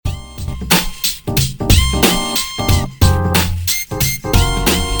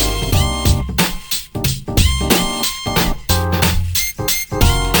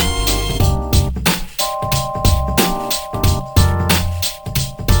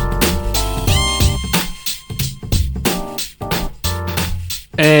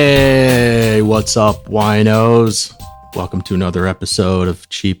Hey, what's up, winos? Welcome to another episode of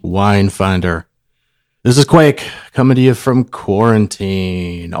Cheap Wine Finder. This is Quake, coming to you from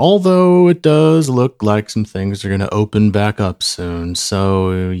quarantine. Although it does look like some things are going to open back up soon.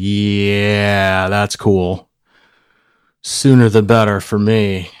 So, yeah, that's cool. Sooner the better for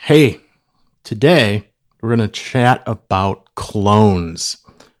me. Hey, today we're going to chat about clones.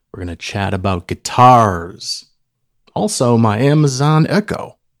 We're going to chat about guitars. Also, my Amazon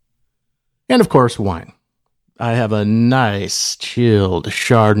Echo. And of course, wine. I have a nice, chilled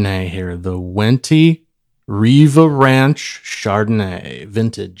Chardonnay here. The Wente Riva Ranch Chardonnay,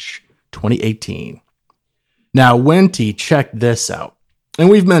 vintage 2018. Now, Wente, check this out. And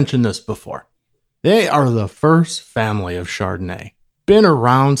we've mentioned this before. They are the first family of Chardonnay. Been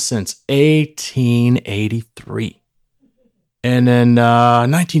around since 1883. And in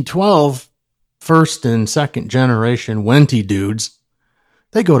 1912, first and second generation Wente dudes,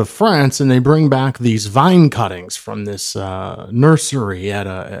 they go to France and they bring back these vine cuttings from this nursery at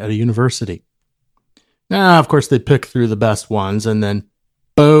a university. Now, of course, they pick through the best ones, and then,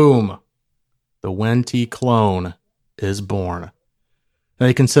 boom, the Wente clone is born.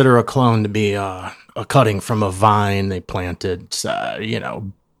 They consider a clone to be a cutting from a vine they planted,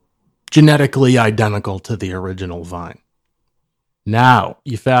 genetically identical to the original vine. Now,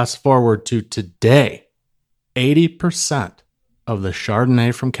 you fast forward to today, 80% of the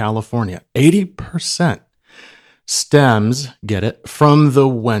Chardonnay from California, 80% stems, get it, from the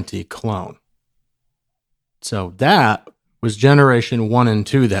Wente clone. So that was generation 1 and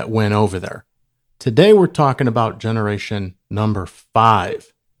 2 that went over there. Today we're talking about generation number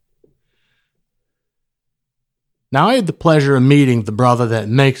 5. Now I had the pleasure of meeting the brother that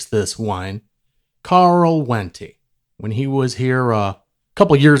makes this wine, Carl Wente, when he was here a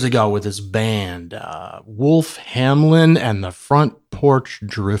couple years ago with his band, Wolf Hamlin and the Front Porch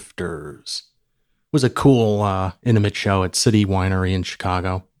Drifters. It was a cool, intimate show at City Winery in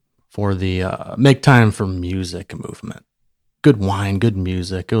Chicago for the Make Time for Music movement. Good wine, good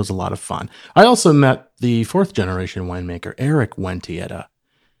music. It was a lot of fun. I also met the 4th generation winemaker, Eric Wente, at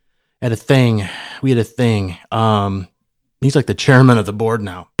a thing. We had a thing. He's like the chairman of the board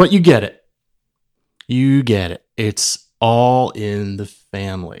now. But you get it. You get it. It's all in the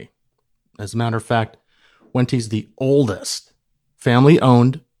family. As a matter of fact, Wente's the oldest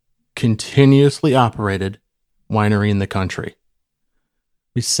family-owned, continuously operated winery in the country.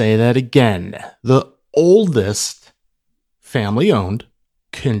 We say that again. The oldest family-owned,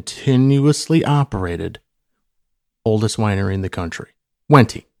 continuously operated, oldest winery in the country.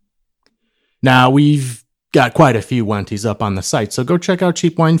 Wente. Now, we've got quite a few Wentes up on the site, so go check out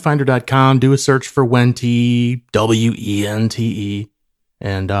cheapwinefinder.com, do a search for Wente, Wente,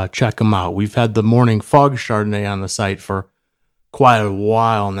 and check them out. We've had the Morning Fog Chardonnay on the site for quite a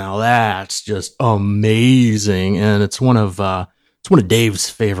while now. That's just amazing, and it's one of Dave's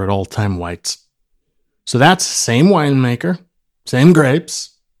favorite all-time whites. So that's same winemaker, same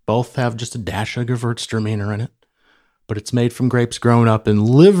grapes, both have just a dash of Gewürztraminer in it, but it's made from grapes grown up in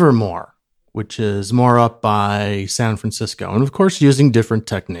Livermore, which is more up by San Francisco, and of course using different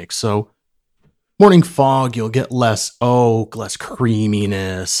techniques. So Morning Fog, you'll get less oak, less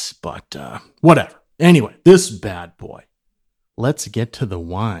creaminess, but whatever. Anyway, this bad boy. Let's get to the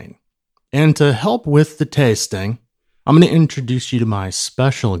wine. And to help with the tasting, I'm going to introduce you to my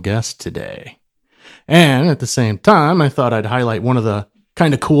special guest today. And at the same time, I thought I'd highlight one of the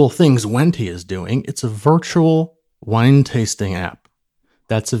kind of cool things Wente is doing. It's a virtual wine tasting app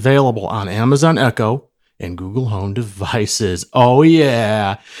that's available on Amazon Echo and Google Home devices. Oh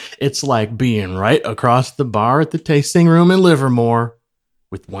yeah, it's like being right across the bar at the tasting room in Livermore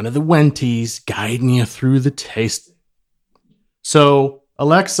with one of the Wentes guiding you through the tasting. So,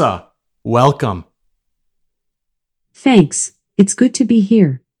 Alexa, welcome. Thanks. It's good to be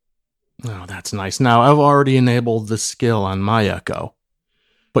here. Oh, that's nice. Now, I've already enabled the skill on my Echo,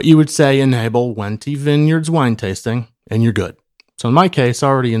 but you would say enable Wente Vineyards wine tasting, and you're good. So in my case,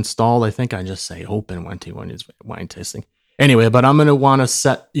 already installed. I think I just say open Wente Vineyards wine tasting. Anyway, but you're going to want to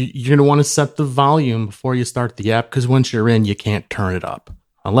set the volume before you start the app, because once you're in, you can't turn it up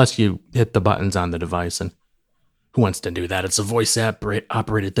unless you hit the buttons on the device. And who wants to do that? It's a voice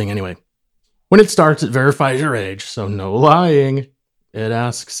operated thing anyway. When it starts, it verifies your age, so no lying. It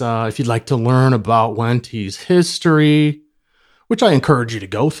asks if you'd like to learn about Wente's history, which I encourage you to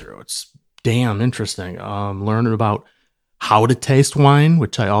go through. It's damn interesting. Learning about how to taste wine,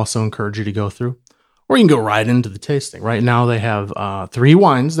 which I also encourage you to go through. Or you can go right into the tasting. Right now they have 3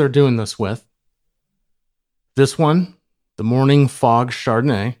 wines they're doing this with. This one, the Morning Fog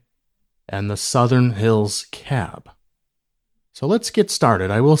Chardonnay, and the Southern Hills Cab. So let's get started.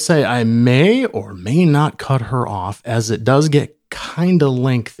 I will say I may or may not cut her off as it does get kind of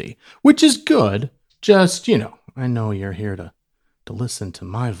lengthy, which is good. Just, I know you're here to listen to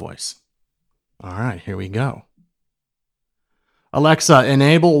my voice. All right, here we go. Alexa,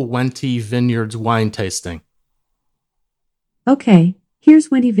 enable Wente Vineyards wine tasting. Okay, here's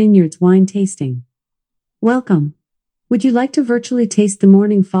Wente Vineyards wine tasting. Welcome. Would you like to virtually taste the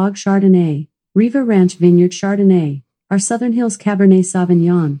Morning Fog Chardonnay, Riva Ranch Vineyard Chardonnay, our Southern Hills Cabernet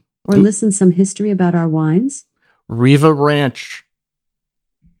Sauvignon, or listen some history about our wines? Riva Ranch.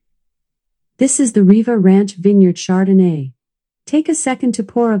 This is the Riva Ranch Vineyard Chardonnay. Take a second to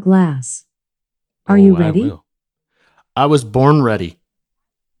pour a glass. Are you ready? I will. I was born ready.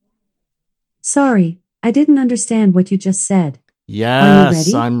 Sorry, I didn't understand what you just said. Yes, Are you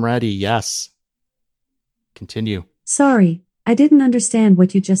ready? I'm ready. Yes. Continue. Sorry, I didn't understand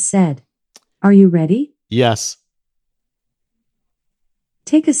what you just said. Are you ready? Yes.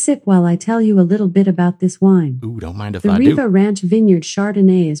 Take a sip while I tell you a little bit about this wine. Ooh, don't mind if The I Riva do. Ranch Vineyard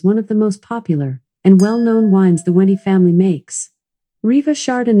Chardonnay is one of the most popular and well-known wines the Wente family makes. Riva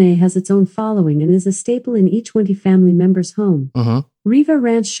Chardonnay has its own following and is a staple in each Wente family member's home. Riva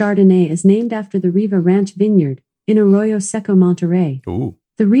Ranch Chardonnay is named after the Riva Ranch Vineyard in Arroyo Seco, Monterrey. Ooh.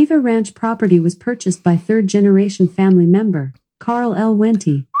 The Riva Ranch property was purchased by third-generation family member Carl L.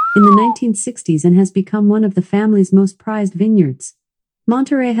 Wente in the 1960s and has become one of the family's most prized vineyards.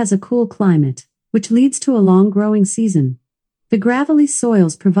 Monterrey has a cool climate, which leads to a long growing season. The gravelly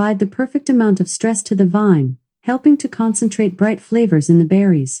soils provide the perfect amount of stress to the vine, helping to concentrate bright flavors in the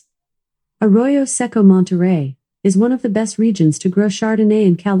berries. Arroyo Seco, Monterrey is one of the best regions to grow Chardonnay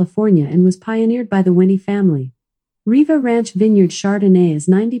in California and was pioneered by the Wente family. Riva Ranch Vineyard Chardonnay is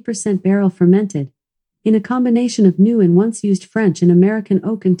 90% barrel fermented, in a combination of new and once-used French and American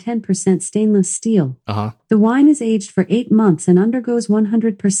oak and 10% stainless steel. The wine is aged for 8 months and undergoes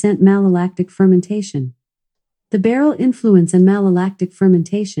 100% malolactic fermentation. The barrel influence and malolactic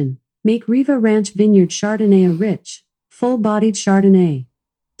fermentation make Riva Ranch Vineyard Chardonnay a rich, full-bodied Chardonnay.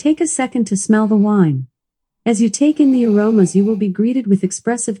 Take a second to smell the wine. As you take in the aromas, you will be greeted with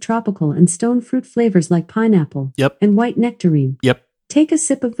expressive tropical and stone fruit flavors like pineapple and white nectarine. Take a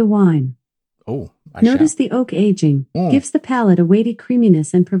sip of the wine. Oh, Notice the oak aging, gives the palate a weighty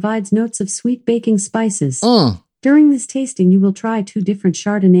creaminess and provides notes of sweet baking spices. During this tasting, you will try 2 different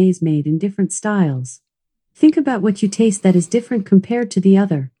Chardonnays made in different styles. Think about what you taste that is different compared to the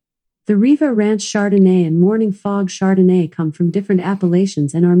other. The Riva Ranch Chardonnay and Morning Fog Chardonnay come from different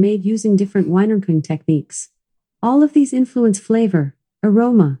appellations and are made using different winemaking techniques. All of these influence flavor,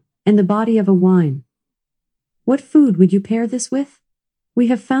 aroma, and the body of a wine. What food would you pair this with? We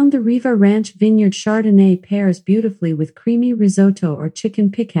have found the Riva Ranch Vineyard Chardonnay pairs beautifully with creamy risotto or chicken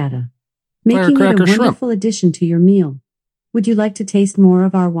piccata, making it a wonderful addition to your meal. Would you like to taste more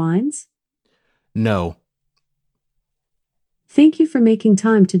of our wines? No. Thank you for making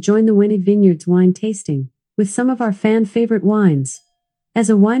time to join the Wente Vineyards wine tasting with some of our fan-favorite wines. As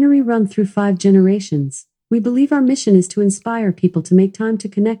a winery run through 5 generations, we believe our mission is to inspire people to make time to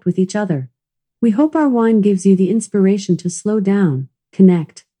connect with each other. We hope our wine gives you the inspiration to slow down,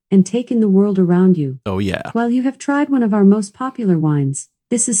 connect, and take in the world around you. Oh, yeah. While you have tried one of our most popular wines,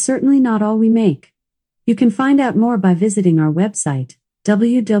 this is certainly not all we make. You can find out more by visiting our website,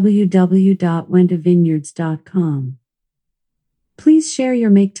 www.wentevineyards.com. Please share your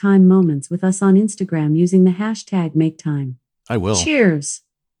Make Time moments with us on Instagram using the hashtag MakeTime. I will. Cheers.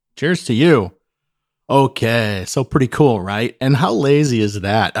 Cheers to you. Okay, so pretty cool, right? And how lazy is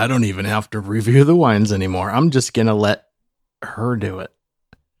that? I don't even have to review the wines anymore. I'm just going to let her do it.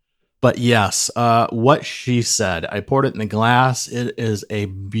 But yes, what she said, I poured it in the glass. It is a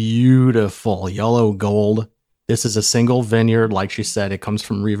beautiful yellow gold. This is a single vineyard. Like she said, it comes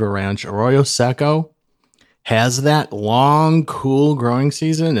from Riva Ranch. Arroyo Seco has that long, cool growing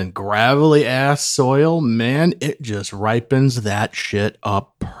season and gravelly ass soil. Man, it just ripens that shit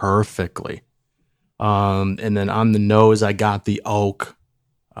up perfectly. And then on the nose, I got the oak.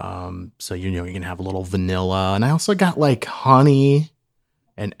 So, you can have a little vanilla. And I also got like honey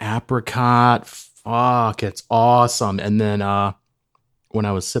and apricot. Fuck, it's awesome. And then when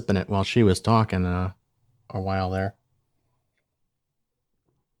I was sipping it while she was talking a while there,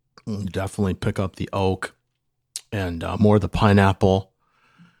 definitely pick up the oak and more of the pineapple.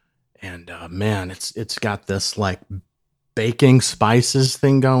 And man, it's got this like baking spices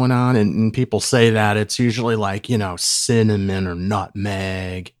thing going on, and people say that it's usually like, cinnamon or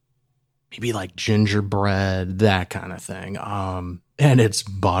nutmeg, maybe like gingerbread, that kind of thing. And it's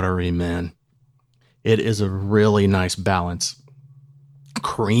buttery, man. It is a really nice balance.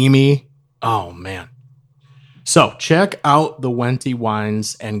 Creamy. Oh man. So check out the Wente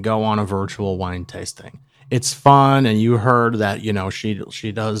wines and go on a virtual wine tasting. It's fun, and you heard that, you know,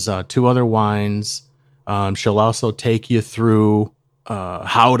 she does 2 other wines. She'll also take you through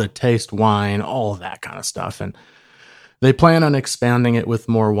how to taste wine, all of that kind of stuff. And they plan on expanding it with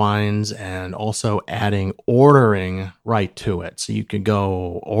more wines and also adding ordering right to it. So you could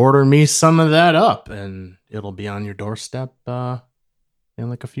go order me some of that up and it'll be on your doorstep in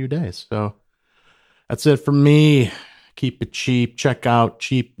like a few days. So that's it for me. Keep it cheap. Check out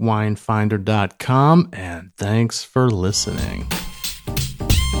cheapwinefinder.com, and thanks for listening.